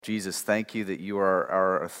Jesus, thank you that you are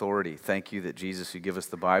our authority. Thank you that, Jesus, you give us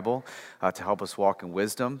the Bible to help us walk in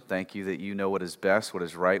wisdom. Thank you that you know what is best, what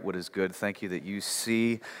is right, what is good. Thank you that you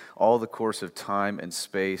see all the course of time and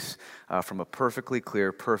space from a perfectly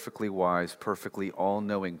clear, perfectly wise, perfectly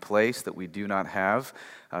all-knowing place that we do not have.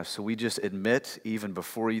 So we just admit, even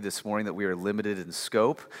before you this morning, that we are limited in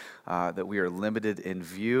scope, that we are limited in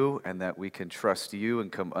view, and that we can trust you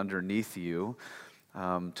and come underneath you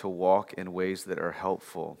to walk in ways that are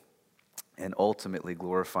helpful and ultimately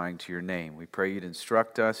glorifying to your name. We pray you'd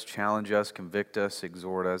instruct us, challenge us, convict us,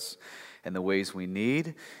 exhort us in the ways we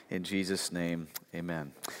need. In Jesus' name,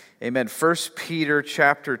 amen. Amen. 1 Peter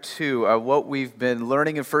chapter 2. What we've been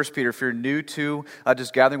learning in 1 Peter, if you're new to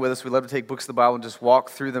just gathering with us, we love to take books of the Bible and just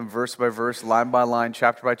walk through them verse by verse, line by line,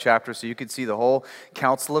 chapter by chapter, so you can see the whole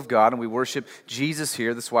counsel of God. And we worship Jesus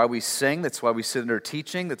here. That's why we sing. That's why we sit under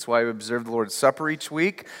teaching. That's why we observe the Lord's Supper each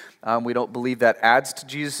week. We don't believe that adds to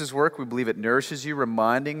Jesus' work. We believe it nourishes you,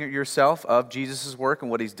 reminding yourself of Jesus' work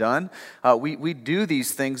and what he's done. We do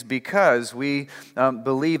these things because we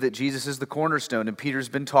believe that Jesus is the cornerstone, and Peter's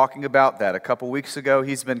been talking about that. A couple weeks ago,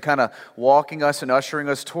 he's been kind of walking us and ushering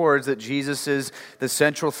us towards that Jesus is the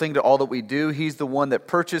central thing to all that we do. He's the one that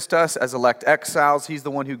purchased us as elect exiles. He's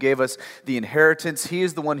the one who gave us the inheritance. He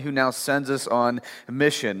is the one who now sends us on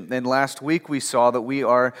mission. And last week, we saw that we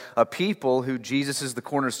are a people who Jesus is the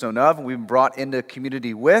cornerstone of, and we've been brought into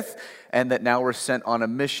community with, and that now we're sent on a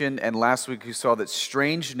mission. And last week we saw that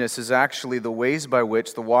strangeness is actually the ways by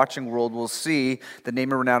which the watching world will see the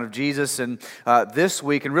name and renown of Jesus. And this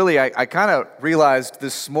week, and really I kind of realized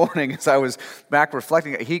this morning as I was back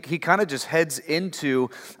reflecting, he kind of just heads into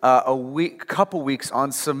couple weeks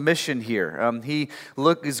on submission here.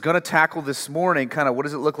 He's going to tackle this morning kind of what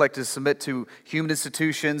does it look like to submit to human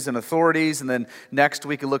institutions and authorities, and then next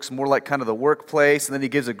week it looks more like kind of the workplace, and then he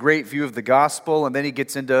gives a great view of the gospel, and then he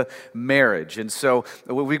gets into marriage. And so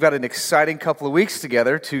we've got an exciting couple of weeks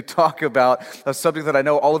together to talk about a subject that I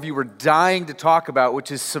know all of you were dying to talk about, which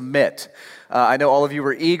is submit. I know all of you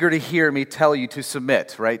were eager to hear me tell you to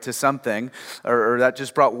submit, right, to something, or that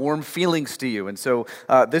just brought warm feelings to you. And so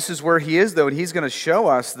this is where he is, though, and he's going to show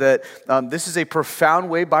us that this is a profound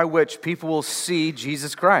way by which people will see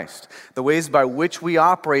Jesus Christ. The ways by which we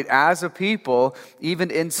operate as a people,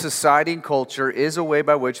 even in society and culture, is a way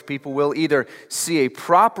by which people will either see a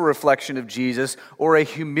proper reflection of Jesus or a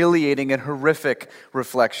humiliating and horrific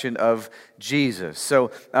reflection of Jesus.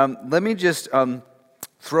 So let me just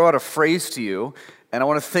throw out a phrase to you, and I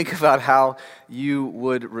want to think about how you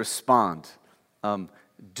would respond.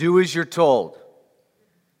 Do as you're told.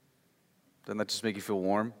 Doesn't that just make you feel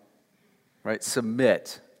warm? Right?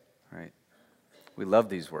 Submit. Right? We love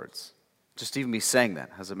these words. Just even me saying that,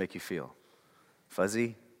 how does it make you feel?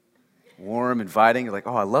 Fuzzy? Warm? Inviting? You're like,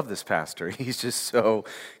 oh, I love this pastor. He's just so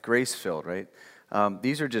grace-filled, right?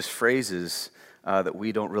 These are just phrases that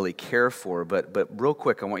we don't really care for, but real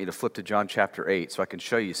quick, I want you to flip to John chapter 8 so I can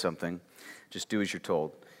show you something. Just do as you're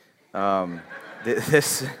told.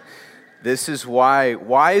 This is why.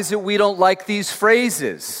 Why is it we don't like these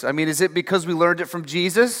phrases? I mean, is it because we learned it from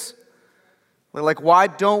Jesus? Like, why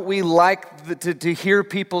don't we like to hear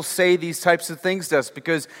people say these types of things to us?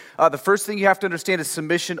 Because the first thing you have to understand is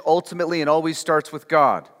submission ultimately and always starts with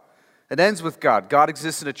God. It ends with God. God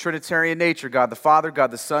exists in a Trinitarian nature. God the Father,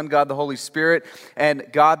 God the Son, God the Holy Spirit. And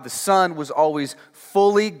God the Son was always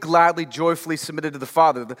fully, gladly, joyfully submitted to the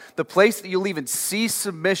Father. The place that you'll even see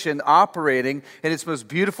submission operating in its most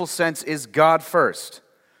beautiful sense is God first.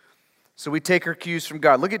 So we take our cues from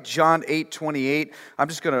God. Look at John 8:28. I'm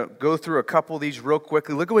just going to go through a couple of these real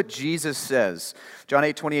quickly. Look at what Jesus says. John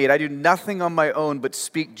 8:28, I do nothing on my own but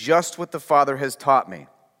speak just what the Father has taught me.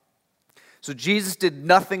 So Jesus did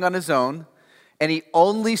nothing on his own, and he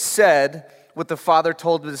only said what the Father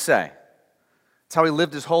told him to say. That's how he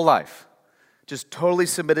lived his whole life. Just totally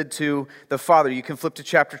submitted to the Father. You can flip to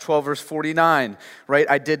chapter 12, verse 49, right?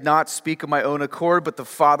 I did not speak of my own accord, but the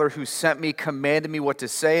Father who sent me commanded me what to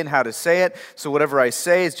say and how to say it. So whatever I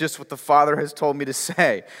say is just what the Father has told me to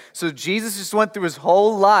say. So Jesus just went through his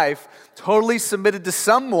whole life totally submitted to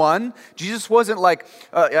someone. Jesus wasn't like,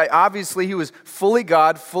 obviously he was fully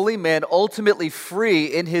God, fully man, ultimately free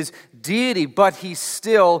in his deity, but he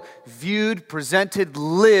still viewed, presented,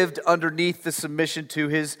 lived underneath the submission to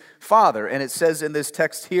his Father. And it says in this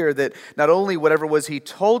text here that not only whatever was he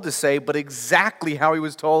told to say, but exactly how he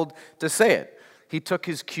was told to say it. He took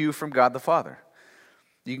his cue from God the Father.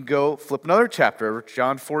 You can go flip another chapter,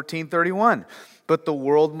 John 14:31. But the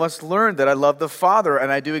world must learn that I love the Father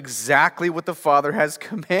and I do exactly what the Father has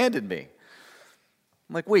commanded me.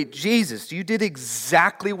 I'm like, wait, Jesus, you did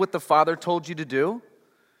exactly what the Father told you to do?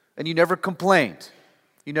 And you never complained.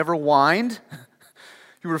 You never whined.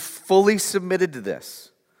 You were fully submitted to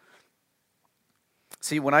this.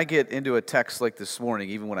 See, when I get into a text like this morning,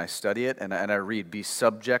 even when I study it and I read, be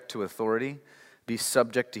subject to authority, be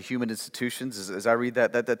subject to human institutions, as I read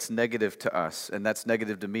that's negative to us, and that's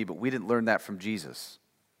negative to me, but we didn't learn that from Jesus.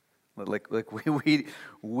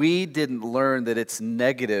 We didn't learn that it's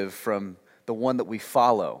negative from the one that we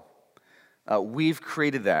follow. We've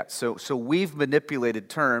created that. So we've manipulated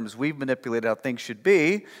terms, we've manipulated how things should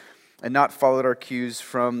be, and not followed our cues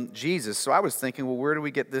from Jesus. So I was thinking, well, where do we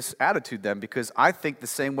get this attitude then? Because I think the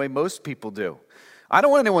same way most people do. I don't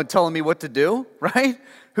want anyone telling me what to do, right?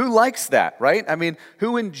 Who likes that, right? I mean,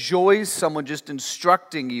 who enjoys someone just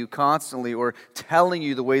instructing you constantly or telling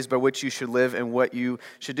you the ways by which you should live and what you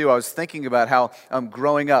should do? I was thinking about how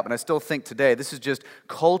growing up, and I still think today, this is just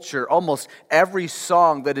culture. Almost every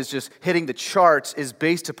song that is just hitting the charts is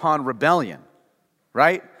based upon rebellion,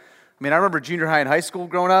 right? I mean, I remember junior high and high school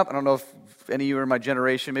growing up. I don't know if any of you are in my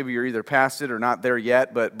generation. Maybe you're either past it or not there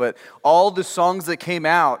yet. But all the songs that came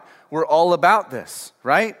out were all about this,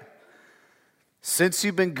 right? Since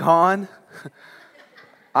you've been gone,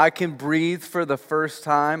 I can breathe for the first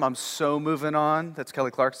time. I'm so moving on. That's Kelly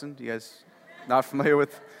Clarkson. You guys not familiar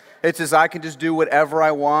with? It says I can just do whatever I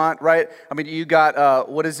want, right? I mean, you got,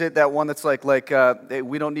 what is it? That one that's like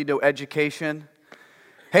we don't need no education.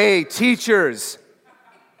 Hey, teachers.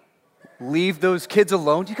 Leave those kids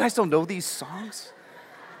alone. You guys don't know these songs?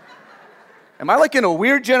 Am I like in a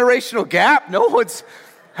weird generational gap? No one's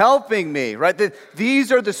helping me, right?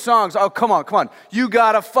 These are the songs. Oh, come on. You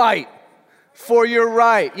gotta fight for your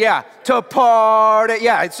right. Yeah, to party.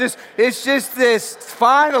 Yeah, it's just this.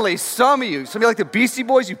 Finally, some of you like the Beastie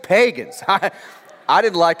Boys, you pagans. I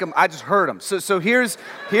didn't like them. I just heard them. So here's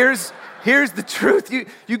the truth.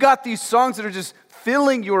 You got these songs that are just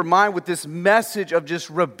filling your mind with this message of just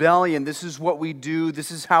rebellion. This is what we do.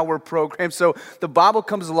 This is how we're programmed. So the Bible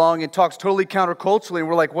comes along and talks totally counterculturally, and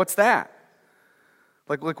we're like, what's that?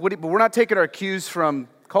 But we're not taking our cues from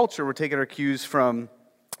culture. We're taking our cues from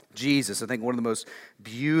Jesus. I think one of the most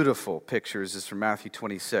beautiful pictures is from Matthew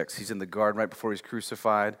 26. He's in the garden right before he's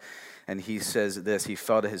crucified, and he says this, he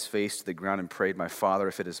fell to his face to the ground and prayed, "My Father,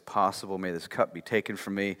 if it is possible, may this cup be taken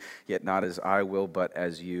from me, yet not as I will, but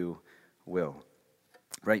as you will."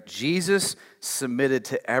 Right? Jesus submitted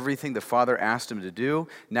to everything the Father asked him to do.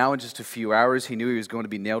 Now in just a few hours, he knew he was going to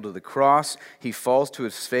be nailed to the cross. He falls to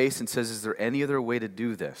his face and says, "Is there any other way to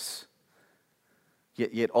do this?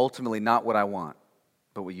 Yet ultimately not what I want,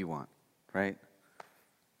 but what you want." Right?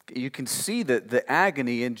 You can see the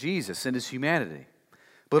agony in Jesus and his humanity.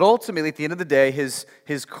 But ultimately, at the end of the day, his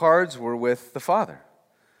cards were with the Father.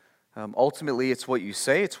 Ultimately, it's what you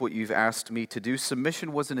say, it's what you've asked me to do.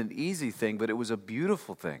 Submission wasn't an easy thing, but it was a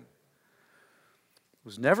beautiful thing. It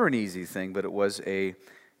was never an easy thing, but it was a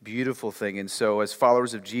beautiful thing. And so as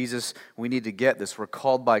followers of Jesus, we need to get this. We're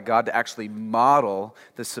called by God to actually model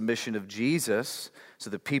the submission of Jesus so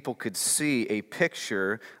that people could see a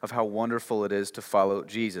picture of how wonderful it is to follow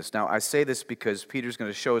Jesus. Now, I say this because Peter's going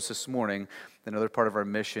to show us this morning another part of our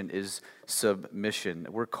mission is submission.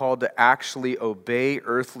 We're called to actually obey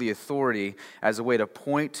earthly authority as a way to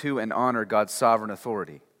point to and honor God's sovereign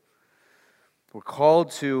authority. We're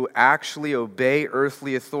called to actually obey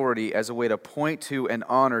earthly authority as a way to point to and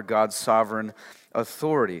honor God's sovereign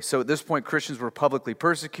authority. So at this point, Christians were publicly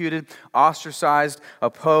persecuted, ostracized,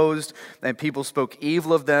 opposed, and people spoke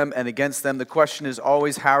evil of them and against them. The question is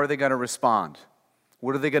always, how are they going to respond?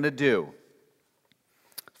 What are they going to do?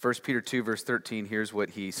 1 Peter 2, verse 13, here's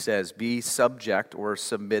what he says. "Be subject," or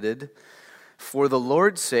submitted, "for the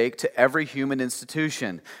Lord's sake to every human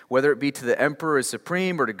institution, whether it be to the emperor as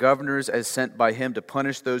supreme or to governors as sent by him to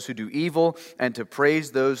punish those who do evil and to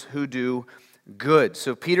praise those who do good."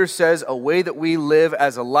 So Peter says a way that we live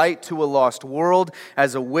as a light to a lost world,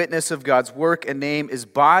 as a witness of God's work and name, is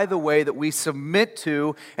by the way that we submit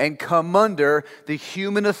to and come under the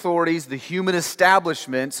human authorities, the human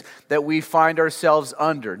establishments that we find ourselves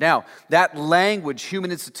under. Now, that language,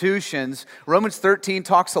 human institutions, Romans 13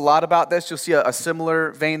 talks a lot about this. You'll see a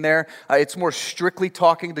similar vein there. It's more strictly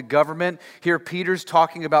talking to government. Here, Peter's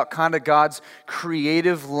talking about kind of God's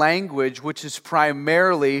creative language, which is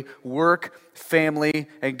primarily work, family,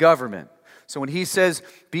 and government. So when he says,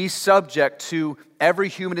 be subject to every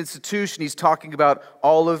human institution, he's talking about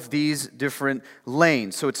all of these different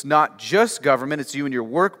lanes. So it's not just government, it's you in your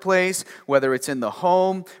workplace, whether it's in the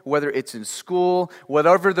home, whether it's in school,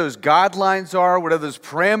 whatever those guidelines are, whatever those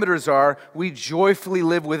parameters are, we joyfully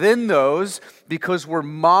live within those because we're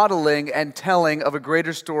modeling and telling of a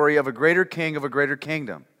greater story, of a greater king, of a greater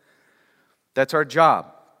kingdom. That's our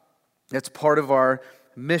job. That's part of our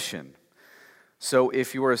mission. So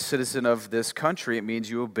if you are a citizen of this country, it means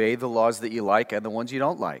you obey the laws that you like and the ones you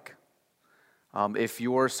don't like. If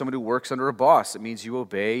you're someone who works under a boss, it means you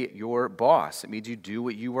obey your boss. It means you do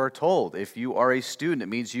what you are told. If you are a student, it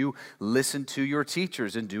means you listen to your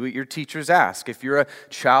teachers and do what your teachers ask. If you're a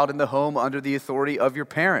child in the home under the authority of your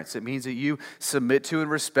parents, it means that you submit to and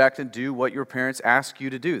respect and do what your parents ask you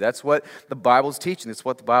to do. That's what the Bible's teaching. That's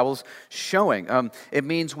what the Bible's showing. It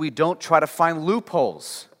means we don't try to find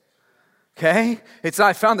loopholes. Okay?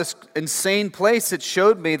 I found this insane place that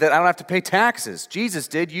showed me that I don't have to pay taxes. Jesus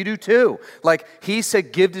did, you do too. Like he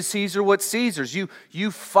said, give to Caesar what's Caesar's.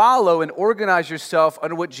 You follow and organize yourself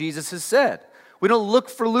under what Jesus has said. We don't look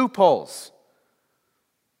for loopholes.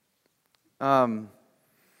 If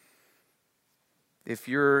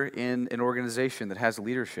you're in an organization that has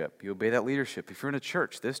leadership, you obey that leadership. If you're in a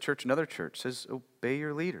church, this church, another church, says obey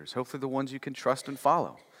your leaders. Hopefully the ones you can trust and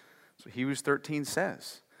follow. That's what Hebrews 13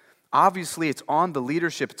 says. Obviously, it's on the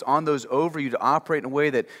leadership, it's on those over you to operate in a way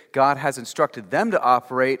that God has instructed them to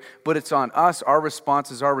operate, but it's on us. Our response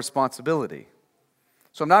is our responsibility.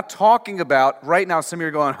 So I'm not talking about, right now, some of you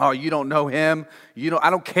are going, oh, you don't know him, I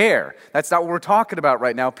don't care. That's not what we're talking about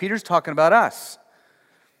right now. Peter's talking about us.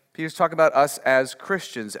 Peter's talking about us as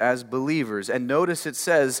Christians, as believers. And notice it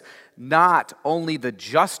says, not only the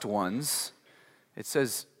just ones, it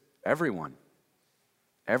says everyone,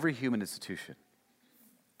 every human institution.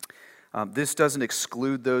 This doesn't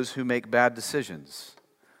exclude those who make bad decisions.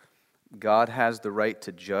 God has the right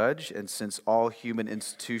to judge, and since all human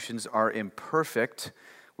institutions are imperfect,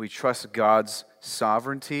 we trust God's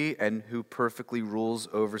sovereignty and who perfectly rules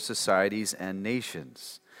over societies and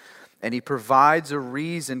nations. And he provides a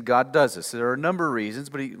reason God does this. There are a number of reasons,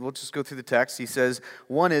 but we'll just go through the text. He says,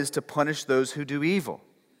 one is to punish those who do evil.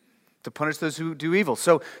 To punish those who do evil.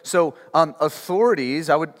 So authorities,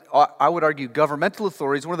 I would argue governmental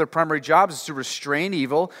authorities, one of their primary jobs is to restrain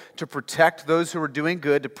evil, to protect those who are doing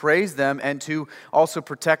good, to praise them, and to also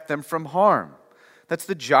protect them from harm. That's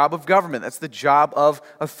the job of government. That's the job of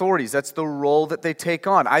authorities. That's the role that they take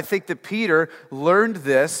on. I think that Peter learned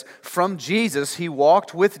this from Jesus. He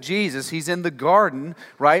walked with Jesus. He's in the garden,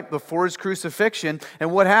 right, before his crucifixion. And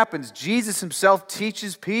what happens? Jesus himself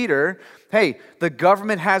teaches Peter, hey, the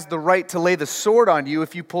government has the right to lay the sword on you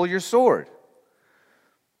if you pull your sword.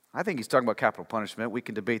 I think he's talking about capital punishment. We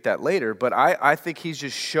can debate that later. But I think he's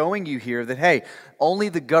just showing you here that, hey, only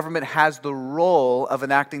the government has the role of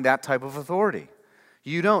enacting that type of authority.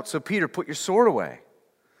 You don't. So Peter, put your sword away.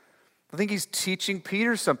 I think he's teaching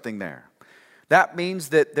Peter something there. That means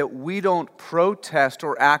that we don't protest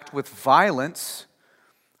or act with violence.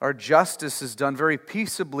 Our justice is done very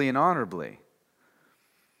peaceably and honorably.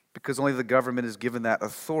 Because only the government is given that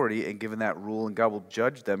authority and given that rule, and God will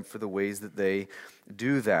judge them for the ways that they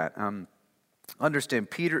do that. Understand,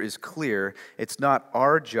 Peter is clear. It's not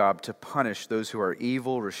our job to punish those who are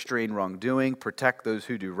evil, restrain wrongdoing, protect those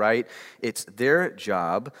who do right. It's their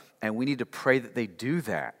job, and we need to pray that they do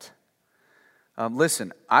that.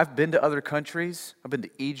 Listen, I've been to other countries. I've been to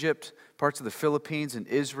Egypt, parts of the Philippines and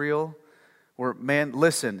Israel, where, man,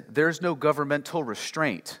 listen, there's no governmental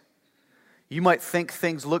restraint. You might think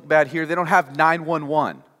things look bad here. They don't have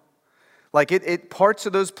 911. Like parts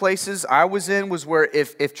of those places I was in was where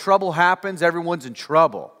if trouble happens, everyone's in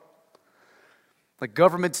trouble. Like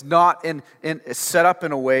government's not set up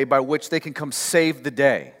in a way by which they can come save the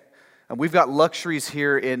day. And we've got luxuries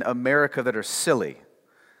here in America that are silly.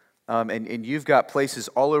 And you've got places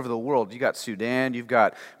all over the world. You've got Sudan, you've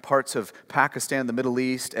got parts of Pakistan, the Middle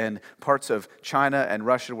East, and parts of China and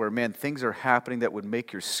Russia where, man, things are happening that would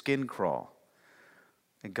make your skin crawl.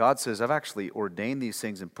 And God says, I've actually ordained these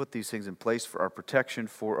things and put these things in place for our protection,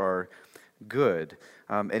 for our good.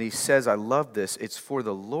 And he says, I love this, it's for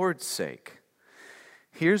the Lord's sake.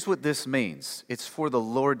 Here's what this means. It's for the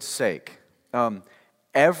Lord's sake.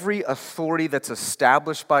 Every authority that's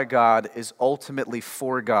established by God is ultimately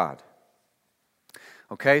for God.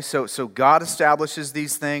 Okay, so God establishes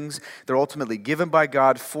these things. They're ultimately given by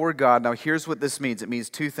God for God. Now, here's what this means. It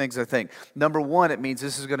means two things, I think. Number one, it means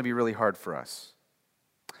this is going to be really hard for us.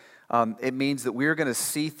 It means that we're going to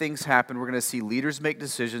see things happen. We're going to see leaders make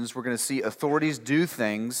decisions. We're going to see authorities do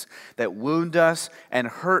things that wound us and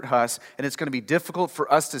hurt us. And it's going to be difficult for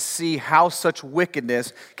us to see how such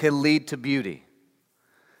wickedness can lead to beauty.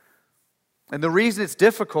 And the reason it's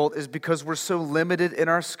difficult is because we're so limited in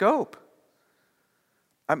our scope.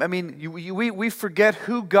 I mean, we forget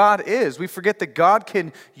who God is. We forget that God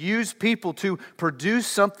can use people to produce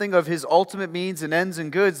something of his ultimate means and ends and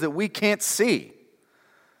goods that we can't see.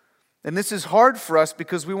 And this is hard for us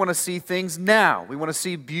because we want to see things now. We want to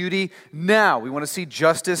see beauty now. We want to see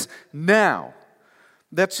justice now.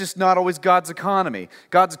 That's just not always God's economy.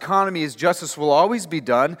 God's economy is justice will always be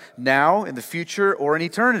done now, in the future, or in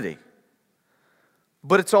eternity.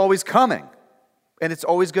 But it's always coming, and it's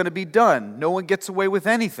always going to be done. No one gets away with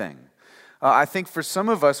anything. I think for some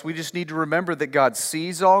of us, we just need to remember that God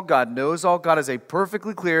sees all, God knows all, God has a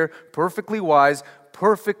perfectly clear, perfectly wise,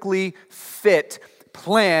 perfectly fit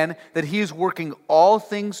plan that He is working all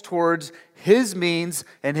things towards His means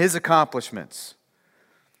and His accomplishments.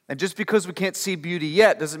 And just because we can't see beauty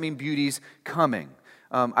yet doesn't mean beauty's coming.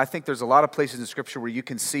 I think there's a lot of places in Scripture where you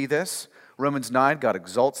can see this. Romans 9, God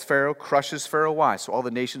exalts Pharaoh, crushes Pharaoh. Why? So all the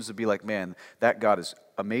nations would be like, man, that God is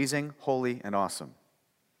amazing, holy, and awesome.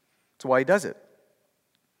 That's why He does it.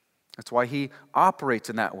 That's why He operates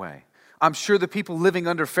in that way. I'm sure the people living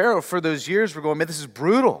under Pharaoh for those years were going, man, this is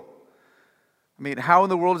brutal. I mean, how in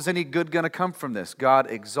the world is any good going to come from this? God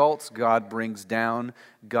exalts, God brings down,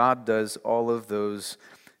 God does all of those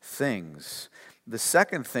things. The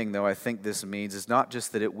second thing, though, I think this means is not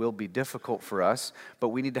just that it will be difficult for us, but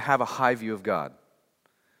we need to have a high view of God.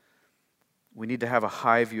 We need to have a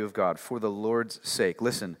high view of God for the Lord's sake.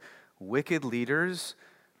 Listen, wicked leaders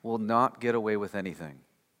will not get away with anything.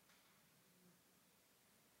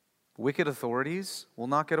 Wicked authorities will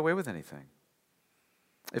not get away with anything.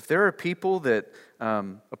 If there are people that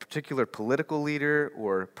a particular political leader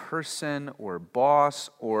or person or boss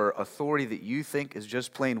or authority that you think is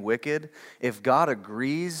just plain wicked, if God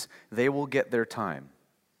agrees, they will get their time.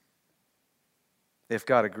 If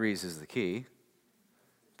God agrees is the key,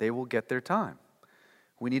 they will get their time.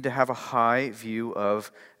 We need to have a high view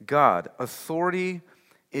of God. Authority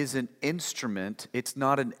is an instrument, it's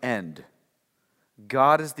not an end.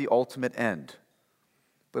 God is the ultimate end.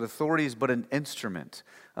 But authority is but an instrument.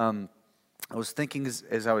 I was thinking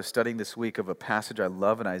as I was studying this week of a passage I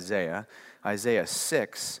love in Isaiah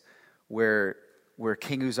 6, where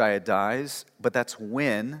King Uzziah dies, but that's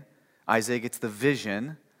when Isaiah gets the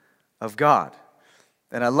vision of God.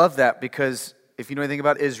 And I love that because if you know anything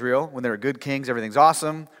about Israel, when there are good kings, everything's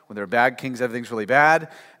awesome. When there are bad kings, everything's really bad.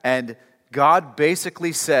 And God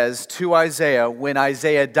basically says to Isaiah, when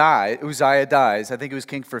Uzziah dies, I think he was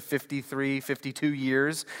king for 53, 52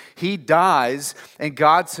 years, he dies, and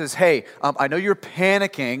God says, hey, I know you're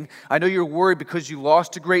panicking, I know you're worried because you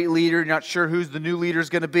lost a great leader, you're not sure who's the new leader is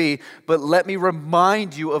going to be, but let me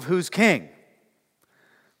remind you of who's king.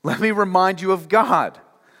 Let me remind you of God.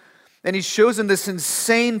 And he shows him this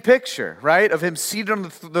insane picture, right, of him seated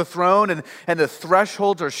on the throne, and the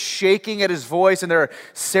thresholds are shaking at his voice, and there are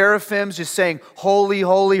seraphims just saying, holy,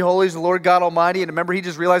 holy, holy is the Lord God Almighty. And remember, he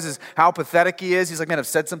just realizes how pathetic he is. He's like, man, I've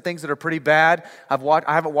said some things that are pretty bad. I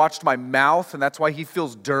haven't watched my mouth, and that's why he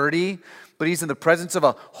feels dirty. But he's in the presence of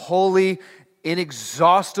a holy,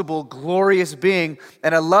 inexhaustible, glorious being.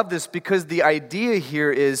 And I love this because the idea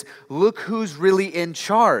here is, look who's really in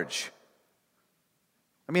charge.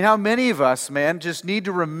 I mean, how many of us, man, just need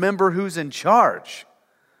to remember who's in charge?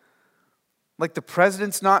 Like the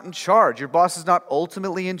president's not in charge. Your boss is not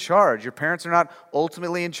ultimately in charge. Your parents are not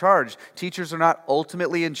ultimately in charge. Teachers are not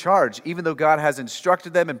ultimately in charge. Even though God has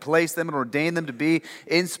instructed them and placed them and ordained them to be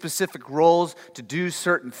in specific roles to do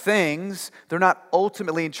certain things, they're not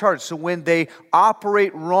ultimately in charge. So when they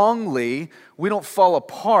operate wrongly, we don't fall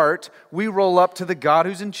apart. We roll up to the God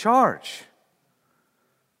who's in charge.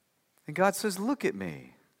 And God says, look at me.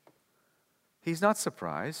 He's not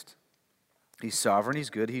surprised. He's sovereign,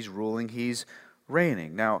 He's good, He's ruling, He's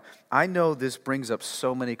reigning. Now, I know this brings up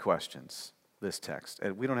so many questions, this text,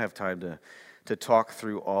 and we don't have time to talk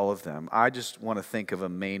through all of them. I just want to think of a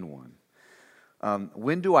main one.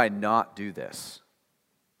 When do I not do this?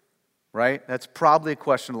 Right? That's probably a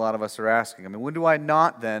question a lot of us are asking. I mean, when do I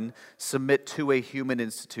not then submit to a human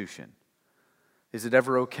institution? Is it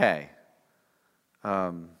ever okay?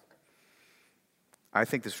 I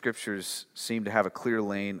think the Scriptures seem to have a clear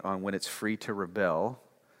lane on when it's free to rebel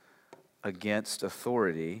against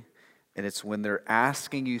authority, and it's when they're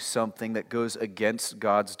asking you something that goes against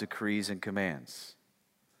God's decrees and commands.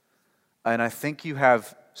 And I think you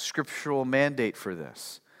have scriptural mandate for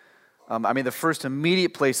this. The first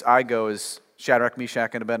immediate place I go is Shadrach,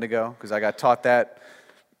 Meshach, and Abednego, because I got taught that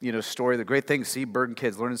story. The great thing, see, Bergen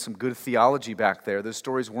kids learning some good theology back there. Those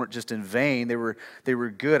stories weren't just in vain. They were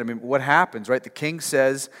good. I mean, what happens, right? The king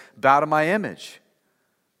says, bow to my image.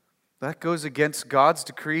 That goes against God's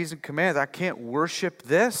decrees and commands. I can't worship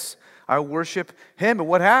this. I worship Him. And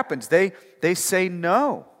what happens? They say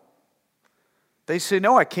no. They say,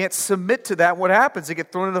 no, I can't submit to that. What happens? They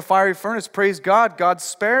get thrown in the fiery furnace. Praise God. God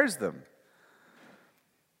spares them.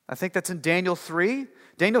 I think that's in Daniel 3.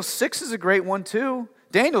 Daniel 6 is a great one too.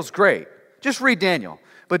 Daniel's great. Just read Daniel.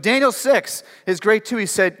 But Daniel 6 is great too. He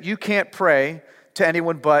said, you can't pray to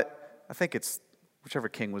anyone but, I think it's whichever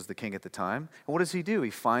king was the king at the time. And what does he do?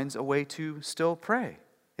 He finds a way to still pray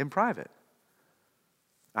in private.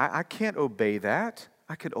 I can't obey that.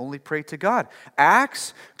 I could only pray to God.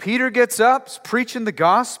 Acts, Peter gets up, is preaching the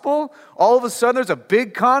gospel. All of a sudden, there's a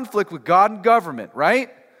big conflict with God and government, right?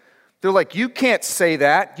 They're like, you can't say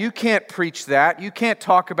that. You can't preach that. You can't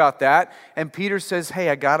talk about that. And Peter says, hey,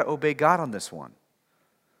 I got to obey God on this one.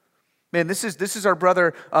 Man, this is our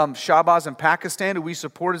brother Shabazz in Pakistan, who we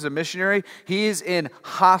support as a missionary. He is in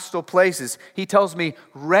hostile places. He tells me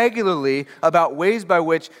regularly about ways by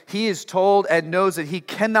which he is told and knows that he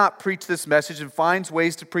cannot preach this message and finds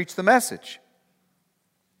ways to preach the message.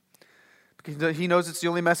 Because he knows it's the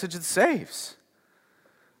only message that saves.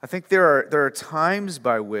 I think there are times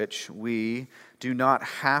by which we do not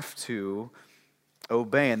have to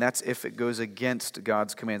obey, and that's if it goes against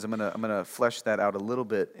God's commands. I'm gonna flesh that out a little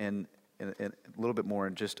bit in a little bit more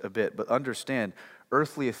in just a bit. But understand,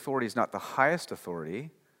 earthly authority is not the highest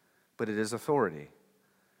authority, but it is authority.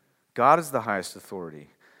 God is the highest authority.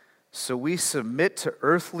 So we submit to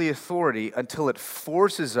earthly authority until it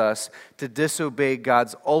forces us to disobey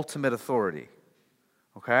God's ultimate authority.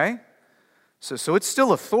 Okay? So it's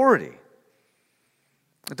still authority.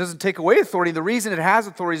 It doesn't take away authority. The reason it has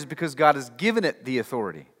authority is because God has given it the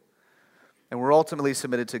authority. And we're ultimately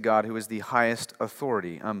submitted to God, who is the highest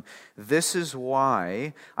authority. This is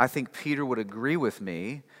why I think Peter would agree with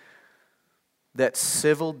me that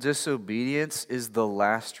civil disobedience is the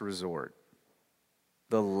last resort.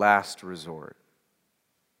 The last resort.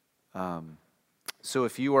 So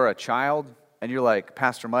if you are a child and you're like,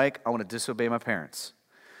 Pastor Mike, I want to disobey my parents.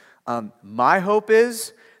 My hope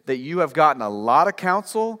is that you have gotten a lot of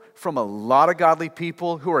counsel from a lot of godly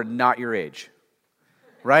people who are not your age.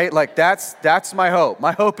 Right? Like that's my hope.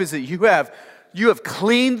 My hope is that you have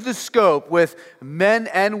cleaned the scope with men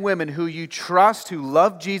and women who you trust, who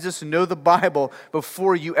love Jesus and know the Bible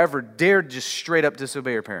before you ever dared just straight up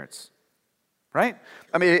disobey your parents. Right?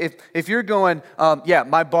 I mean, if you're going,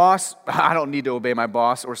 my boss, I don't need to obey my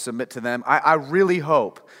boss or submit to them. I really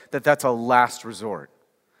hope that that's a last resort.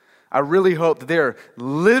 I really hope that they're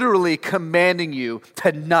literally commanding you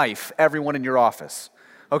to knife everyone in your office.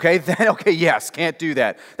 Okay, yes, can't do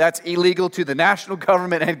that. That's illegal to the national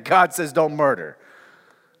government, and God says don't murder.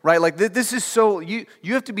 Right, like this is so, you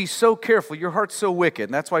have to be so careful. Your heart's so wicked,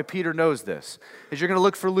 and that's why Peter knows this. Is you're going to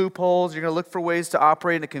look for loopholes, you're going to look for ways to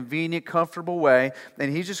operate in a convenient, comfortable way,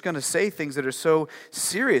 and he's just going to say things that are so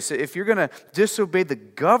serious. If you're going to disobey the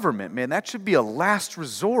government, man, that should be a last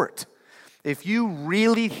resort. If you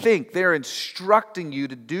really think they're instructing you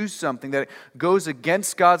to do something that goes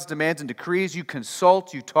against God's demands and decrees, you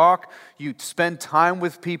consult, you talk, you spend time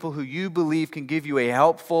with people who you believe can give you a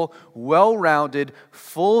helpful, well-rounded,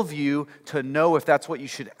 full view to know if that's what you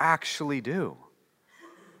should actually do.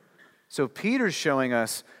 So Peter's showing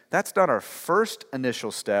us that's not our first initial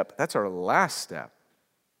step, that's our last step.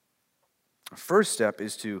 Our first step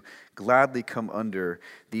is to gladly come under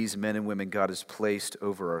these men and women God has placed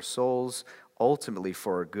over our souls, ultimately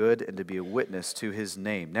for our good and to be a witness to his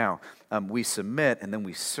name. Now, we submit and then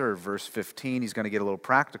we serve. Verse 15, he's going to get a little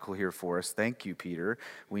practical here for us. Thank you, Peter.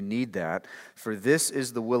 We need that. For this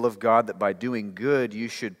is the will of God, that by doing good you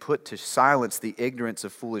should put to silence the ignorance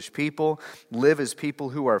of foolish people. Live as people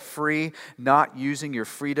who are free, not using your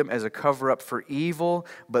freedom as a cover-up for evil,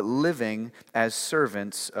 but living as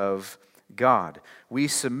servants of God. We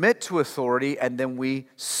submit to authority and then we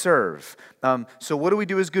serve. So what do we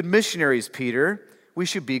do as good missionaries, Peter? We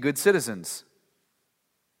should be good citizens.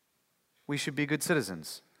 We should be good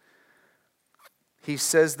citizens. He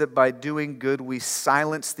says that by doing good we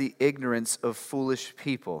silence the ignorance of foolish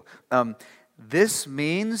people. This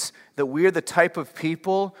means that we are the type of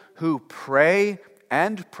people who pray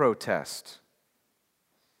and protest.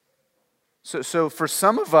 So for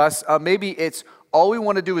some of us, maybe it's all we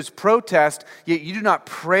want to do is protest, yet you do not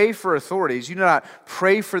pray for authorities. You do not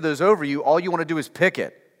pray for those over you. All you want to do is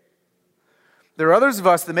picket. There are others of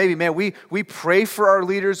us that maybe, man, we pray for our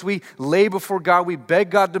leaders. We lay before God. We beg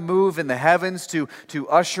God to move in the heavens to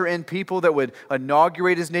usher in people that would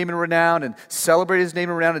inaugurate his name and renown and celebrate his name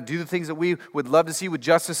and renown and do the things that we would love to see with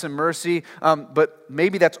justice and mercy. But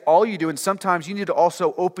maybe that's all you do. And sometimes you need to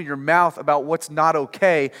also open your mouth about what's not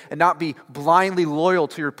okay and not be blindly loyal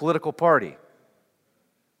to your political party.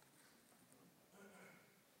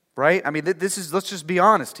 Right? I mean, let's just be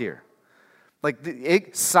honest here. Like,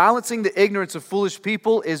 silencing the ignorance of foolish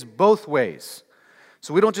people is both ways.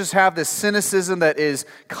 So we don't just have this cynicism that is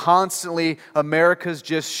constantly America's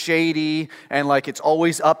just shady and like it's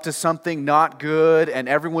always up to something not good and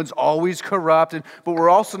everyone's always corrupt. But we're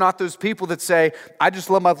also not those people that say, I just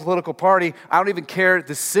love my political party. I don't even care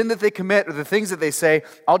the sin that they commit or the things that they say.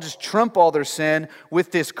 I'll just trump all their sin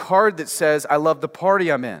with this card that says, I love the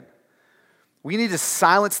party I'm in. We need to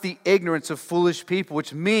silence the ignorance of foolish people,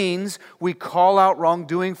 which means we call out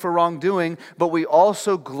wrongdoing for wrongdoing, but we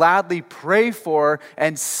also gladly pray for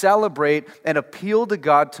and celebrate and appeal to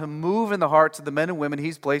God to move in the hearts of the men and women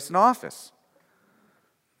He's placed in office.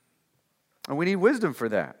 And we need wisdom for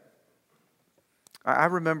that. I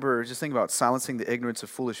remember just thinking about silencing the ignorance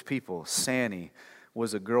of foolish people. Sani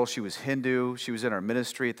was a girl, she was Hindu. She was in our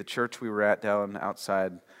ministry at the church we were at down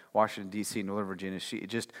outside Washington, D.C., Northern Virginia. She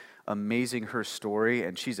just amazing, her story,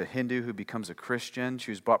 and she's a Hindu who becomes a Christian.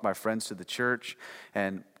 She was brought by friends to the church,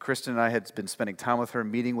 and Kristen and I had been spending time with her,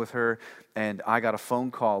 meeting with her, and I got a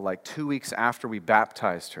phone call like 2 weeks after we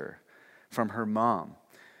baptized her from her mom.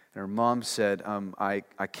 And her mom said, I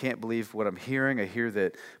can't believe what I'm hearing. I hear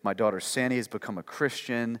that my daughter Sani has become a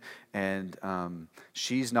Christian, and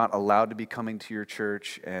she's not allowed to be coming to your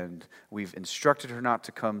church, and we've instructed her not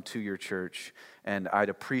to come to your church, and I'd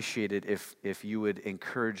appreciate it if you would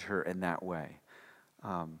encourage her in that way.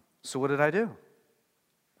 So what did I do?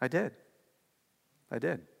 I did.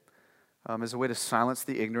 As a way to silence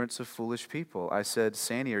the ignorance of foolish people. I said,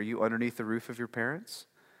 Sani, are you underneath the roof of your parents?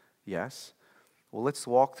 Yes. Well, let's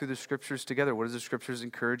walk through the scriptures together. What does the scriptures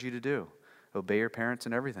encourage you to do? Obey your parents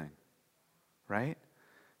in everything, right?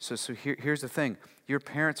 So here's the thing. Your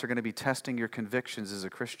parents are going to be testing your convictions as a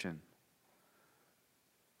Christian.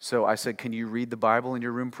 So I said, can you read the Bible in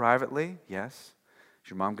your room privately? Yes. Is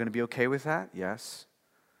your mom going to be okay with that? Yes.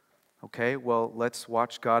 Okay, well, let's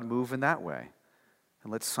watch God move in that way.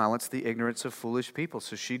 And let's silence the ignorance of foolish people.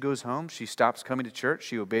 So she goes home. She stops coming to church.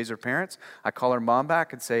 She obeys her parents. I call her mom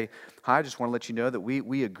back and say, hi, I just want to let you know that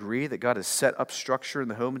we agree that God has set up structure in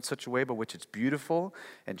the home in such a way by which it's beautiful,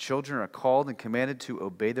 and children are called and commanded to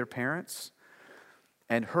obey their parents.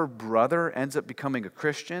 And her brother ends up becoming a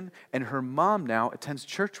Christian, and her mom now attends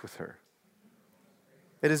church with her.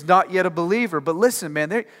 It is not yet a believer, but listen,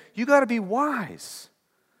 man, you got to be wise.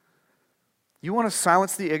 You want to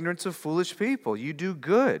silence the ignorance of foolish people. You do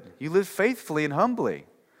good. You live faithfully and humbly.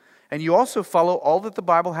 And you also follow all that the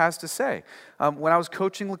Bible has to say. When I was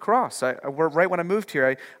coaching lacrosse, right when I moved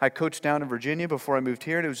here, I coached down in Virginia before I moved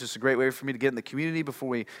here, and it was just a great way for me to get in the community before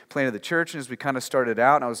we planted the church. And as we kind of started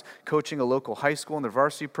out, and I was coaching a local high school in the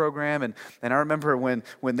varsity program, and I remember when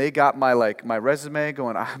they got my resume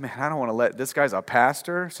going, man, I don't want to let, this guy's a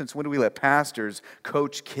pastor? Since when do we let pastors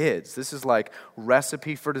coach kids? This is like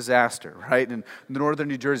recipe for disaster, right? And northern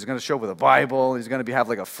New Jersey is going to show up with a Bible, and he's going to have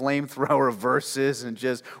like a flamethrower of verses and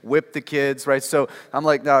just whip the kids, right? So I'm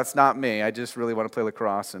like, no, it's not me. I just really want to play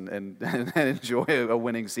lacrosse and enjoy a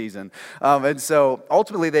winning season. And so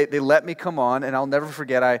ultimately they let me come on, and I'll never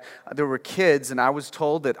forget, there were kids, and I was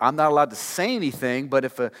told that I'm not allowed to say anything, but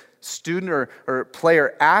if a student or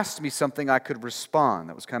player asked me something, I could respond.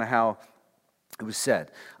 That was kind of how it was said.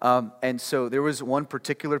 And so there was one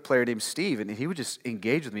particular player named Steve, and he would just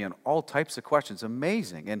engage with me on all types of questions.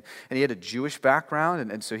 Amazing. And he had a Jewish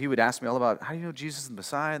background, and so he would ask me all about, how do you know Jesus is the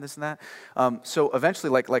Messiah, and this and that. So eventually,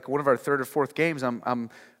 like one of our third or fourth games,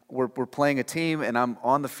 we're playing a team, and I'm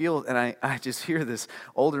on the field, and I just hear this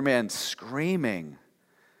older man screaming,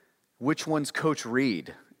 which one's Coach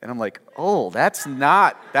Reed? And I'm like, oh, that's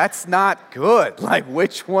not good. Like,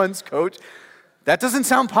 which one's Coach? That doesn't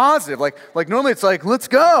sound positive. Like normally it's like, let's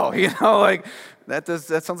go, like that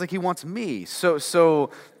sounds like he wants me. So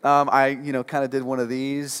I kind of did one of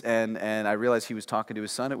these, and I realized he was talking to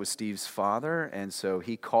his son. It was Steve's father, and so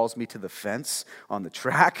he calls me to the fence on the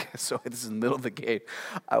track. So this is in the middle of the game.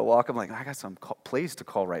 I walk, I'm like, I got some plays to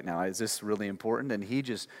call right now. Is this really important? And he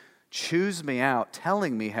just chews me out,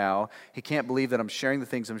 telling me how he can't believe that I'm sharing the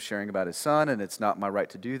things I'm sharing about his son, and it's not my right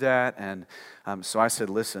to do that. And so I said,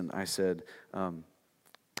 listen,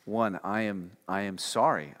 one, I am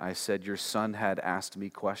sorry. I said, your son had asked me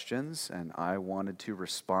questions, and I wanted to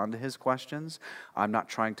respond to his questions. I'm not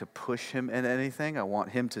trying to push him in anything. I want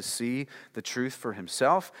him to see the truth for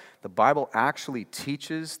himself. The Bible actually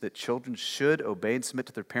teaches that children should obey and submit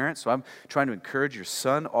to their parents. So I'm trying to encourage your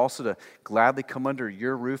son also to gladly come under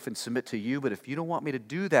your roof and submit to you. But if you don't want me to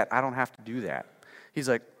do that, I don't have to do that. He's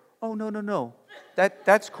like, oh, no.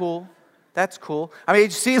 That's cool. That's cool. I mean, you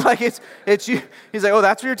see, like it's you. He's like, oh,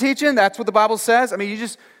 that's what you're teaching? That's what the Bible says? I mean,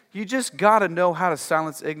 you just got to know how to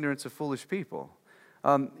silence ignorance of foolish people.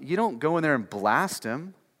 You don't go in there and blast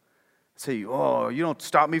him. Say, oh, you don't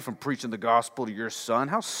stop me from preaching the gospel to your son.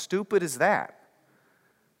 How stupid is that?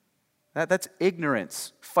 That's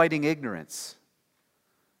ignorance, fighting ignorance.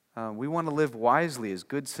 We want to live wisely as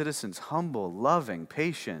good citizens, humble, loving,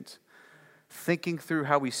 patient, thinking through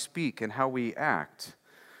how we speak and how we act.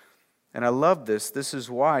 And I love this. This is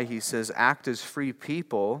why he says, act as free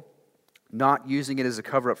people, not using it as a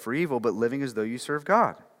cover-up for evil, but living as though you serve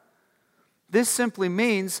God. This simply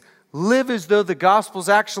means live as though the gospel's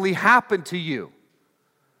actually happened to you.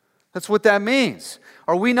 That's what that means.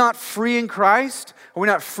 Are we not free in Christ? Are we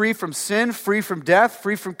not free from sin, free from death,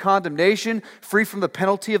 free from condemnation, free from the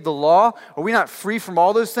penalty of the law? Are we not free from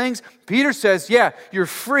all those things? Peter says, yeah, you're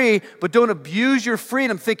free, but don't abuse your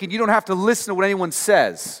freedom thinking you don't have to listen to what anyone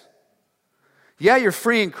says. Yeah, you're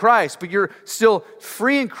free in Christ, but you're still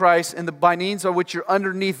free in Christ and by means of which you're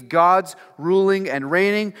underneath God's ruling and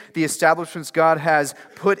reigning, the establishments God has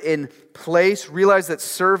put in place. Realize that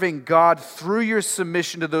serving God through your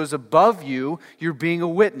submission to those above you, you're being a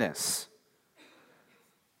witness.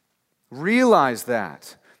 Realize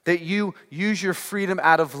that you use your freedom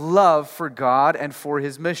out of love for God and for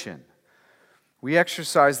His mission. We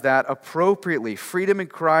exercise that appropriately. Freedom in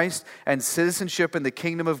Christ and citizenship in the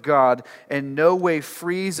kingdom of God in no way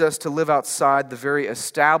frees us to live outside the very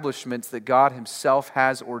establishments that God Himself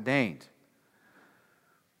has ordained.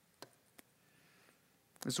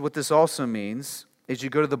 This is what this also means, is you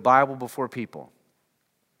go to the Bible before people.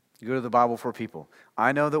 You go to the Bible before people.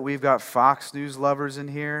 I know that we've got Fox News lovers in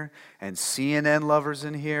here and CNN lovers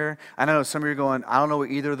in here. I know some of you are going, I don't know what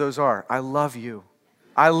either of those are. I love you.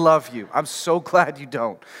 I love you. I'm so glad you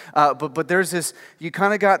don't. But there's this, you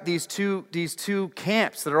kind of got these two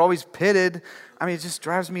camps that are always pitted. I mean, it just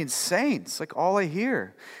drives me insane. It's like all I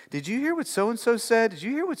hear. Did you hear what so-and-so said? Did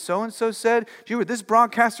you hear what so-and-so said? Did you hear what this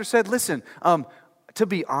broadcaster said? Listen, to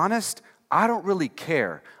be honest, I don't really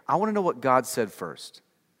care. I want to know what God said first.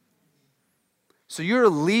 So your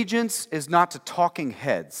allegiance is not to talking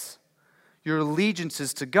heads. Your allegiance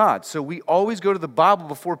is to God. So we always go to the Bible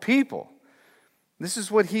before people. This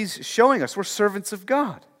is what he's showing us. We're servants of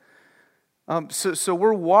God. So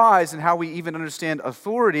we're wise in how we even understand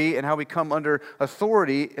authority and how we come under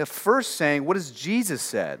authority. First saying, what has Jesus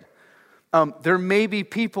said? There may be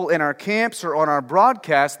people in our camps or on our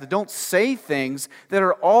broadcast that don't say things that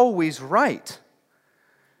are always right.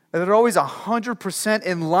 That are always 100%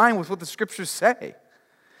 in line with what the Scriptures say.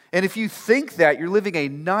 And if you think that, you're living a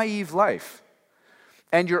naive life.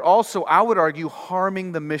 And you're also, I would argue,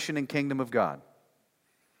 harming the mission and kingdom of God.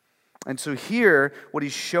 And so here, what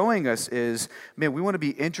he's showing us is, man, we want to be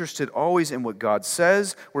interested always in what God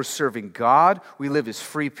says. We're serving God. We live as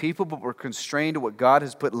free people, but we're constrained to what God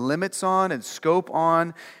has put limits on and scope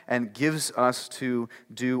on and gives us to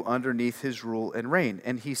do underneath His rule and reign.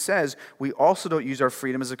 And he says, we also don't use our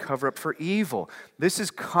freedom as a cover-up for evil. This is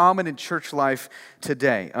common in church life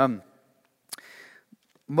today.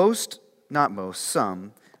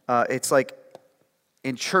 Some, it's like,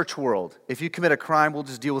 in church world, if you commit a crime, we'll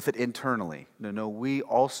just deal with it internally. No, we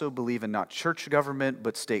also believe in not church government,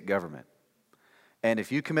 but state government. And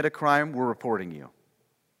if you commit a crime, we're reporting you.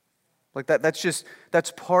 Like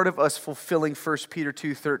that's part of us fulfilling 1 Peter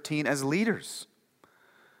 2:13 as leaders.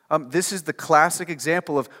 This is the classic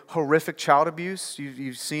example of horrific child abuse.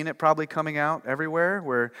 You've seen it probably coming out everywhere,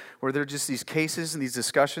 where there are just these cases and these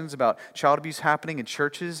discussions about child abuse happening in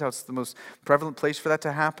churches, how it's the most prevalent place for that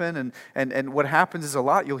to happen. And what happens is a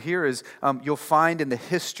lot you'll hear is, you'll find in the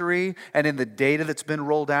history and in the data that's been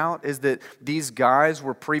rolled out is that these guys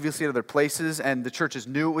were previously at other places and the churches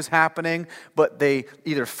knew it was happening, but they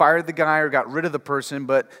either fired the guy or got rid of the person,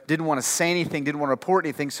 but didn't want to say anything, didn't want to report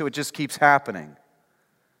anything, so it just keeps happening.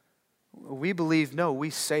 We believe, no, we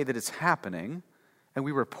say that it's happening, and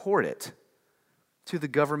we report it to the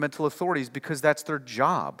governmental authorities because that's their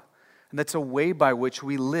job. And that's a way by which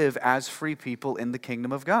we live as free people in the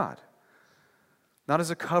kingdom of God. Not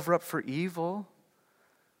as a cover-up for evil.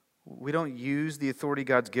 We don't use the authority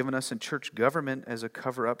God's given us in church government as a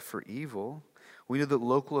cover-up for evil. We know that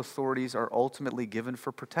local authorities are ultimately given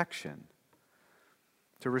for protection,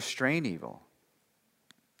 to restrain evil.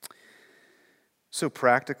 So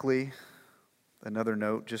practically, another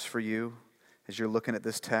note just for you as you're looking at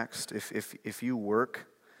this text, if you work,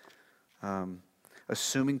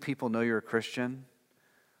 assuming people know you're a Christian,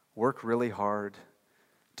 work really hard,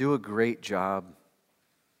 do a great job,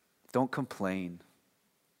 don't complain.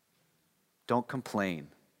 Don't complain.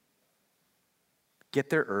 Get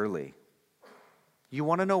there early. You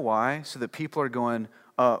want to know why? So that people are going,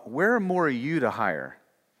 where are more of you to hire?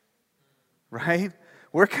 Right?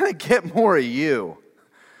 Where can I get more of you?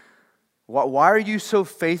 Why are you so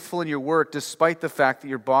faithful in your work despite the fact that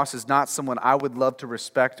your boss is not someone I would love to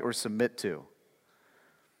respect or submit to?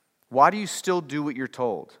 Why do you still do what you're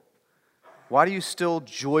told? Why do you still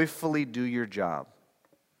joyfully do your job?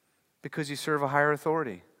 Because you serve a higher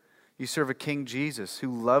authority. You serve a King Jesus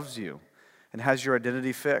who loves you and has your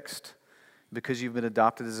identity fixed because you've been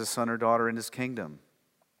adopted as a son or daughter in his kingdom,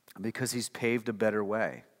 because he's paved a better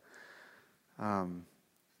way.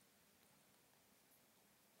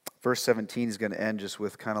 Verse 17 is going to end just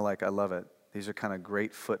with kind of like, I love it. These are kind of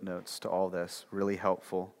great footnotes to all this, really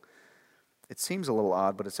helpful. It seems a little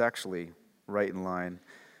odd, but it's actually right in line.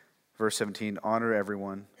 Verse 17, honor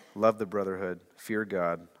everyone, love the brotherhood, fear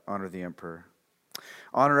God, honor the emperor.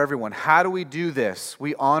 Honor everyone. How do we do this?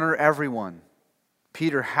 We honor everyone.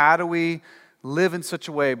 Peter, how do we live in such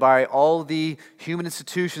a way? By all the human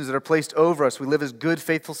institutions that are placed over us. We live as good,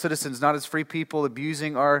 faithful citizens, not as free people,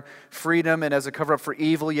 abusing our freedom and as a cover-up for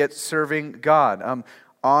evil, yet serving God.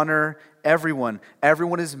 Honor everyone.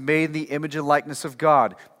 Everyone is made in the image and likeness of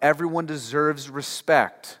God. Everyone deserves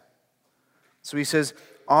respect. So he says,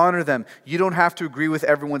 honor them. You don't have to agree with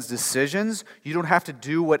everyone's decisions. You don't have to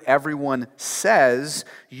do what everyone says.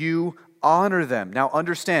 You honor them. Now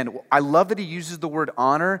understand, I love that he uses the word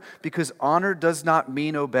honor, because honor does not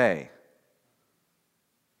mean obey.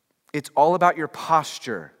 It's all about your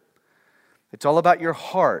posture. It's all about your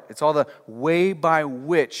heart. It's all the way by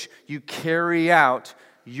which you carry out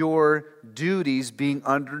your duties, being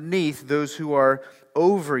underneath those who are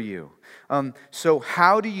over you. So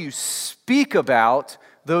how do you speak about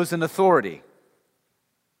those in authority?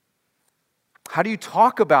 How do you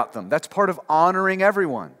talk about them? That's part of honoring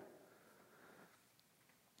everyone.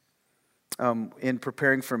 In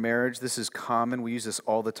preparing for marriage, this is common. We use this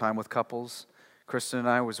all the time with couples. Kristen and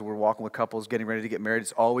I, as we're walking with couples getting ready to get married,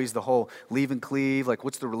 it's always the whole leave and cleave, like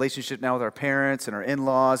what's the relationship now with our parents and our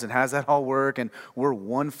in-laws, and how does that all work? And we're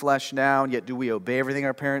one flesh now, and yet do we obey everything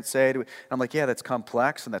our parents say? And I'm like, yeah, that's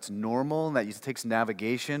complex, and that's normal, and that takes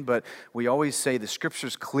navigation, but we always say the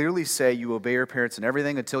scriptures clearly say you obey your parents in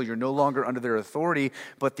everything until you're no longer under their authority,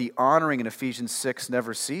 but the honoring in Ephesians 6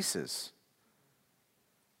 never ceases.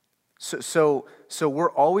 So we're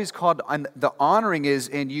always called, and the honoring is,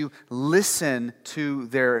 and you listen to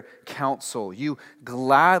their counsel. You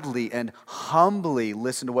gladly and humbly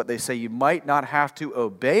listen to what they say. You might not have to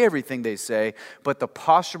obey everything they say, but the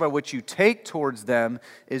posture by which you take towards them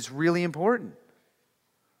is really important.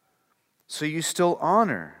 So you still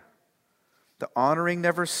honor. The honoring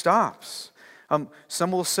never stops.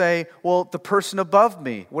 Some will say, well, the person above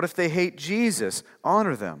me, what if they hate Jesus?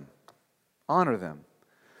 Honor them. Honor them.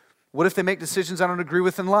 What if they make decisions I don't agree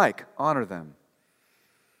with and like? Honor them.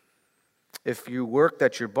 If you work,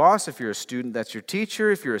 that's your boss. If you're a student, that's your teacher.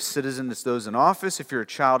 If you're a citizen, it's those in office. If you're a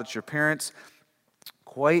child, it's your parents.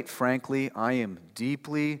 Quite frankly, I am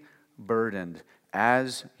deeply burdened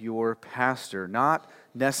as your pastor, not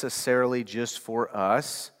necessarily just for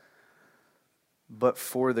us, but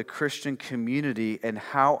for the Christian community and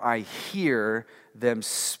how I hear them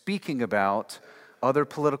speaking about other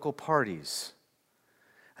political parties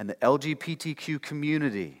and the LGBTQ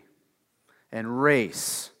community and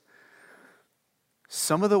race.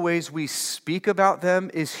 Some of the ways we speak about them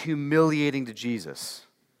is humiliating to Jesus,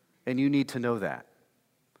 and you need to know that.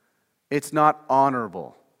 It's not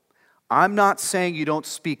honorable. I'm not saying you don't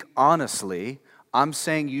speak honestly. I'm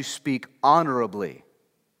saying you speak honorably.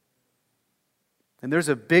 And there's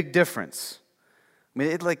a big difference. I mean,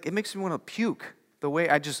 it makes me want to puke, the way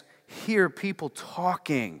I just hear people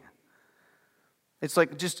talking. It's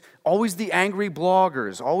like just always the angry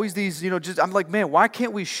bloggers, always these, I'm like, man, why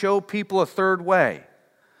can't we show people a third way?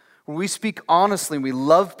 Where we speak honestly and we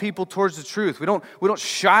love people towards the truth. We don't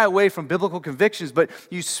shy away from biblical convictions, but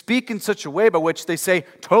you speak in such a way by which they say,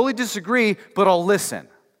 totally disagree, but I'll listen.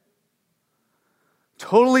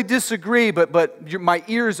 Totally disagree, but my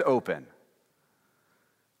ears open.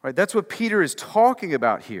 Right? That's what Peter is talking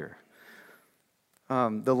about here.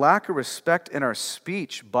 The lack of respect in our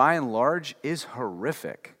speech, by and large, is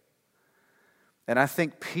horrific. And I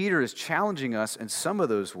think Peter is challenging us in some of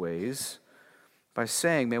those ways by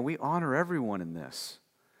saying, man, we honor everyone in this.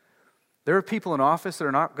 There are people in office that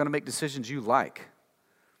are not going to make decisions you like.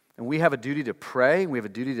 And we have a duty to pray, and we have a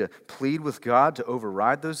duty to plead with God to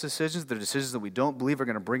override those decisions. They're decisions that we don't believe are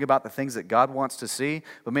going to bring about the things that God wants to see.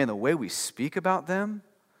 But man, the way we speak about them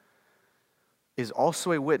is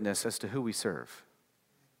also a witness as to who we serve.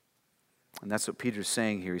 And that's what Peter's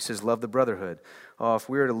saying here. He says, love the brotherhood. Oh, if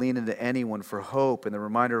we are to lean into anyone for hope and the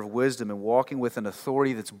reminder of wisdom and walking with an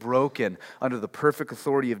authority that's broken under the perfect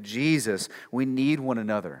authority of Jesus, we need one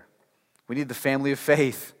another. We need the family of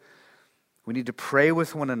faith. We need to pray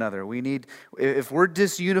with one another. If we're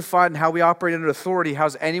disunified in how we operate under authority,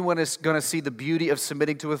 how's anyone going to see the beauty of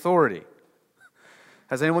submitting to authority?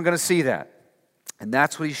 How's anyone going to see that? And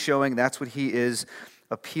that's what he's showing. That's what he is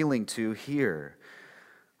appealing to here.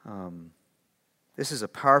 This is a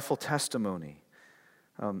powerful testimony.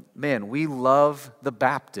 Man, we love the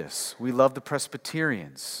Baptists. We love the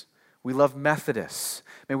Presbyterians. We love Methodists.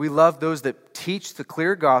 Man, we love those that teach the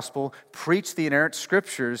clear gospel, preach the inerrant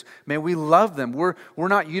scriptures. Man, we love them. We're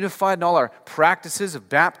not unified in all our practices of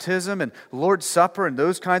baptism and Lord's Supper and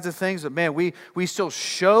those kinds of things, but man, we still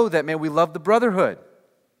show that, man, we love the brotherhood.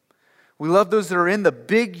 We love those that are in the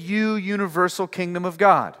big U universal kingdom of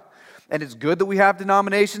God. And it's good that we have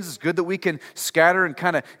denominations. It's good that we can scatter and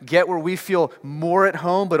kind of get where we feel more at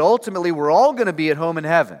home, but ultimately we're all going to be at home in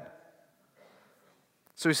heaven.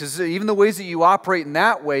 So he says, even the ways that you operate in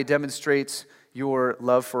that way demonstrates your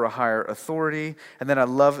love for a higher authority. And then I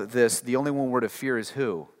love this. The only one we're to fear is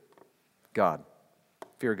who? God.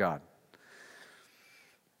 Fear God.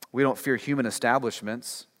 We don't fear human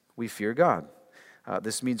establishments. We fear God.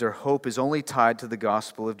 This means our hope is only tied to the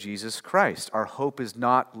gospel of Jesus Christ. Our hope is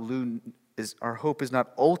not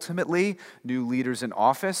ultimately new leaders in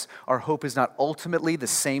office. Our hope is not ultimately the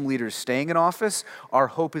same leaders staying in office. Our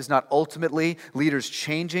hope is not ultimately leaders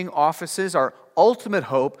changing offices. Our ultimate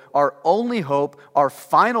hope, our only hope, our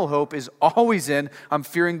final hope is always in, I'm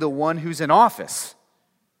fearing the one who's in office.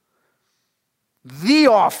 The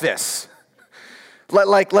office.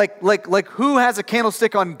 Like who has a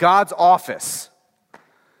candlestick on God's office?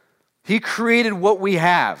 He created what we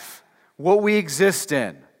have, what we exist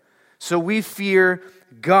in. So we fear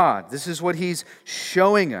God. This is what he's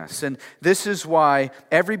showing us. And this is why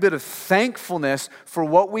every bit of thankfulness for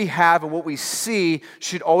what we have and what we see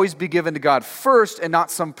should always be given to God first, and not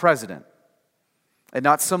some president, and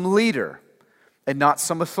not some leader, and not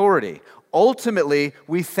some authority. Ultimately,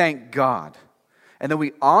 we thank God. And then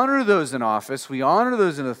we honor those in office, we honor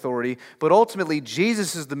those in authority, but ultimately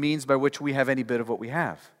Jesus is the means by which we have any bit of what we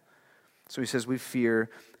have. So he says we fear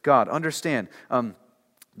God. Understand,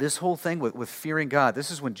 this whole thing with fearing God, this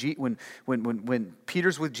is when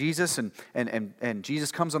Peter's with Jesus and Jesus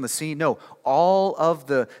comes on the scene. No, all of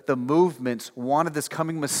the movements wanted this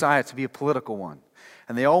coming Messiah to be a political one.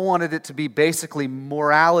 And they all wanted it to be basically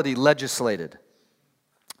morality legislated.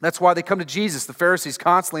 That's why they come to Jesus, the Pharisees,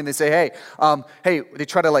 constantly, and they say, hey, they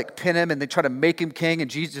try to pin him and they try to make him king, and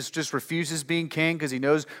Jesus just refuses being king because he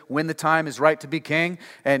knows when the time is right to be king,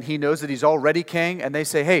 and he knows that he's already king, and they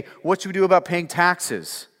say, hey, what should we do about paying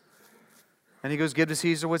taxes? And he goes, give to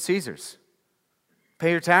Caesar what's Caesar's. Pay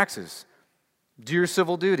your taxes. Do your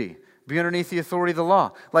civil duty. Be underneath the authority of the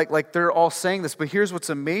law. Like they're all saying this, but here's what's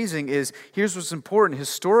amazing here's what's important.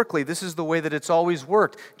 Historically, this is the way that it's always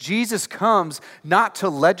worked. Jesus comes not to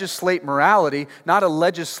legislate morality, not to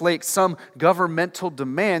legislate some governmental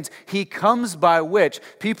demands. He comes by which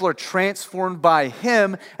people are transformed by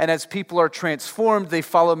him, and as people are transformed, they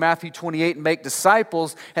follow Matthew 28 and make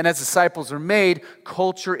disciples, and as disciples are made,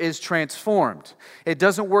 culture is transformed. It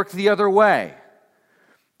doesn't work the other way.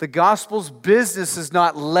 The gospel's business is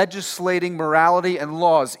not legislating morality and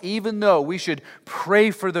laws, even though we should pray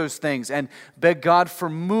for those things and beg God to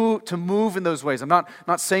move in those ways. I'm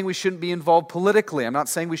not saying we shouldn't be involved politically. I'm not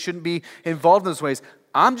saying we shouldn't be involved in those ways.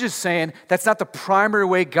 I'm just saying that's not the primary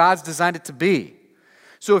way God's designed it to be.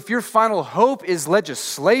 So if your final hope is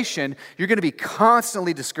legislation, you're going to be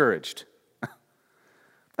constantly discouraged.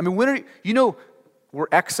 I mean, we're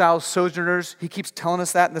exiles, sojourners. He keeps telling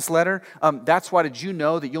us that in this letter. That's why did you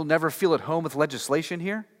know that you'll never feel at home with legislation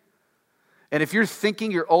here? And if you're thinking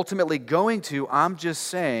you're ultimately going to, I'm just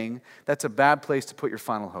saying that's a bad place to put your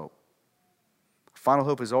final hope. Final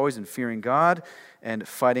hope is always in fearing God and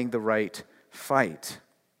fighting the right fight.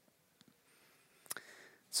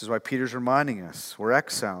 This is why Peter's reminding us, we're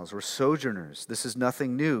exiles, we're sojourners. This is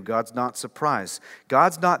nothing new. God's not surprised.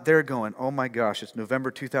 God's not there going, oh my gosh, it's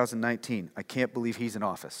November 2019. I can't believe he's in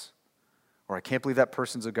office. Or I can't believe that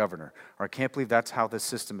person's a governor. Or I can't believe that's how this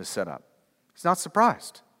system is set up. He's not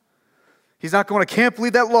surprised. He's not going, I can't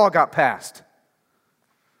believe that law got passed.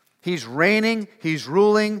 He's reigning, he's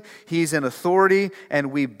ruling, he's in authority,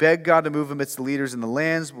 and we beg God to move amidst the leaders in the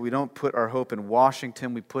lands, but we don't put our hope in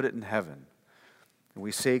Washington, we put it in heaven. And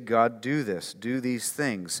we say, God, do this, do these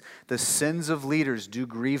things. The sins of leaders do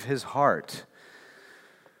grieve his heart,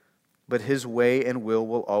 but his way and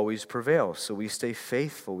will always prevail. So we stay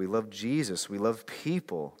faithful. We love Jesus. We love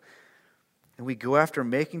people. And we go after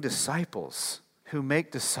making disciples who make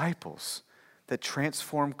disciples that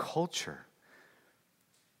transform culture.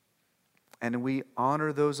 And we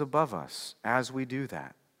honor those above us as we do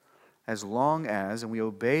that. As long as, and we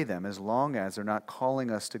obey them, as long as they're not calling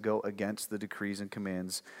us to go against the decrees and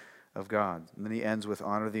commands of God. And then he ends with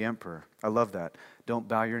honor the emperor. I love that. Don't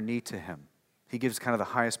bow your knee to him. He gives kind of the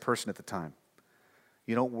highest person at the time.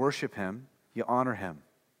 You don't worship him, you honor him.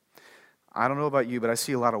 I don't know about you, but I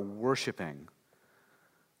see a lot of worshiping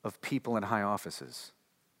of people in high offices.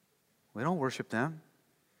 We don't worship them.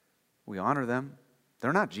 We honor them.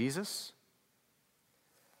 They're not Jesus.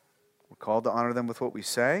 We're called to honor them with what we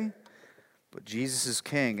say, but Jesus is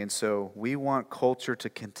king, and so we want culture to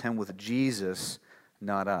contend with Jesus,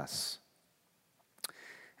 not us.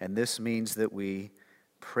 And this means that we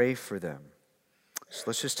pray for them. So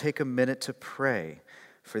let's just take a minute to pray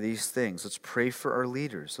for these things. Let's pray for our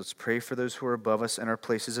leaders. Let's pray for those who are above us in our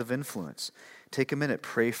places of influence. Take a minute,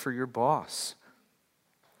 pray for your boss.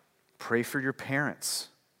 Pray for your parents.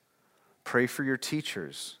 Pray for your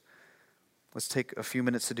teachers. Let's take a few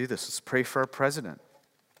minutes to do this. Let's pray for our president.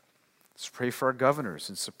 Let's pray for our governors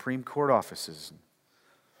and Supreme Court offices. I'm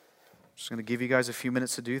just going to give you guys a few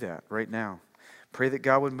minutes to do that right now. Pray that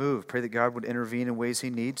God would move. Pray that God would intervene in ways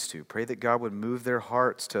he needs to. Pray that God would move their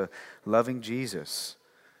hearts to loving Jesus.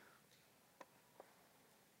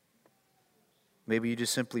 Maybe you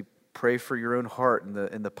just simply pray for your own heart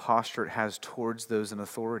and the posture it has towards those in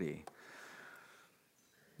authority.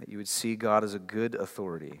 That you would see God as a good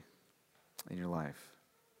authority in your life.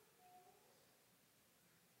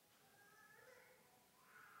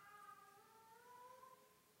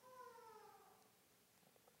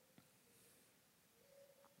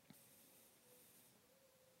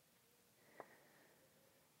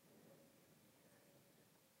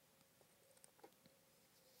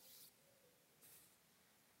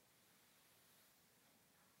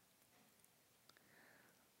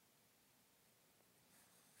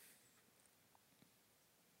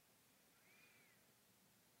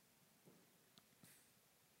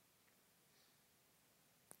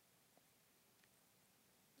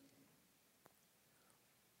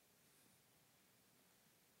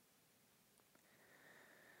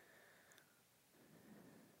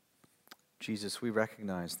 Jesus, we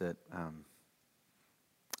recognize that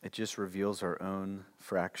it just reveals our own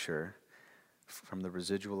fracture from the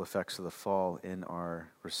residual effects of the fall in our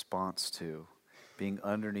response to being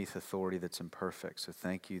underneath authority that's imperfect. So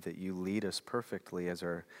thank you that you lead us perfectly as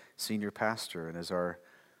our senior pastor and as our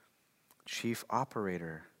chief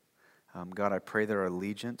operator. God, I pray that our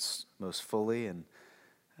allegiance most fully and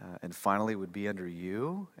finally would be under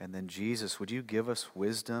you. And then Jesus, would you give us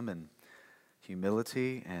wisdom and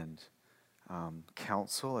humility and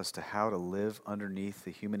counsel as to how to live underneath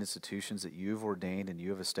the human institutions that you've ordained and you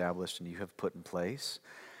have established and you have put in place.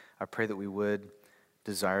 I pray that we would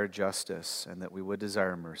desire justice and that we would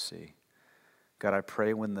desire mercy. God, I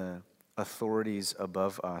pray when the authorities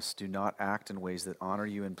above us do not act in ways that honor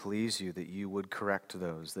you and please you, that you would correct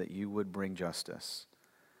those, that you would bring justice.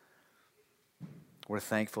 We're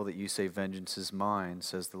thankful that you say, "Vengeance is mine,"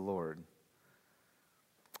 says the Lord.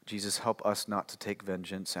 Jesus, help us not to take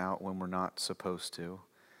vengeance out when we're not supposed to.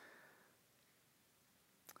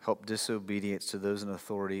 Help disobedience to those in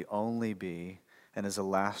authority only be, and as a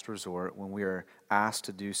last resort, when we are asked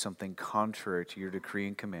to do something contrary to your decree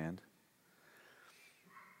and command.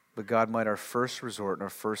 But God, might our first resort and our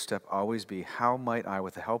first step always be, how might I,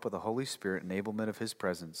 with the help of the Holy Spirit, enablement of his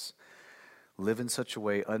presence, live in such a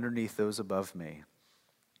way underneath those above me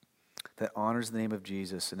that honors the name of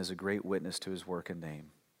Jesus and is a great witness to his work and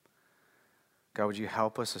name. God, would you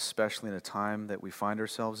help us, especially in a time that we find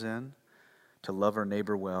ourselves in, to love our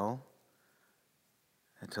neighbor well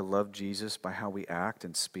and to love Jesus by how we act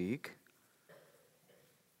and speak.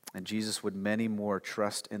 And Jesus, would many more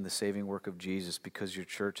trust in the saving work of Jesus because your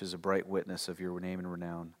church is a bright witness of your name and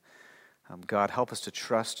renown. God, help us to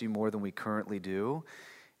trust you more than we currently do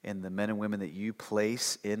in the men and women that you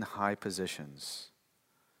place in high positions.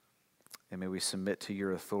 And may we submit to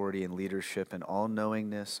your authority and leadership and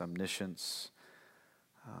all-knowingness, omniscience,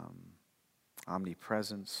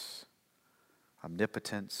 omnipresence,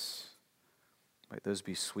 omnipotence. Might those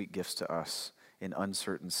be sweet gifts to us in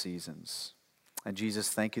uncertain seasons. And Jesus,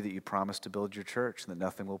 thank you that you promised to build your church and that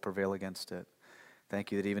nothing will prevail against it.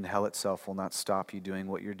 Thank you that even hell itself will not stop you doing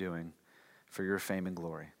what you're doing for your fame and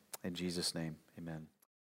glory. In Jesus' name, amen.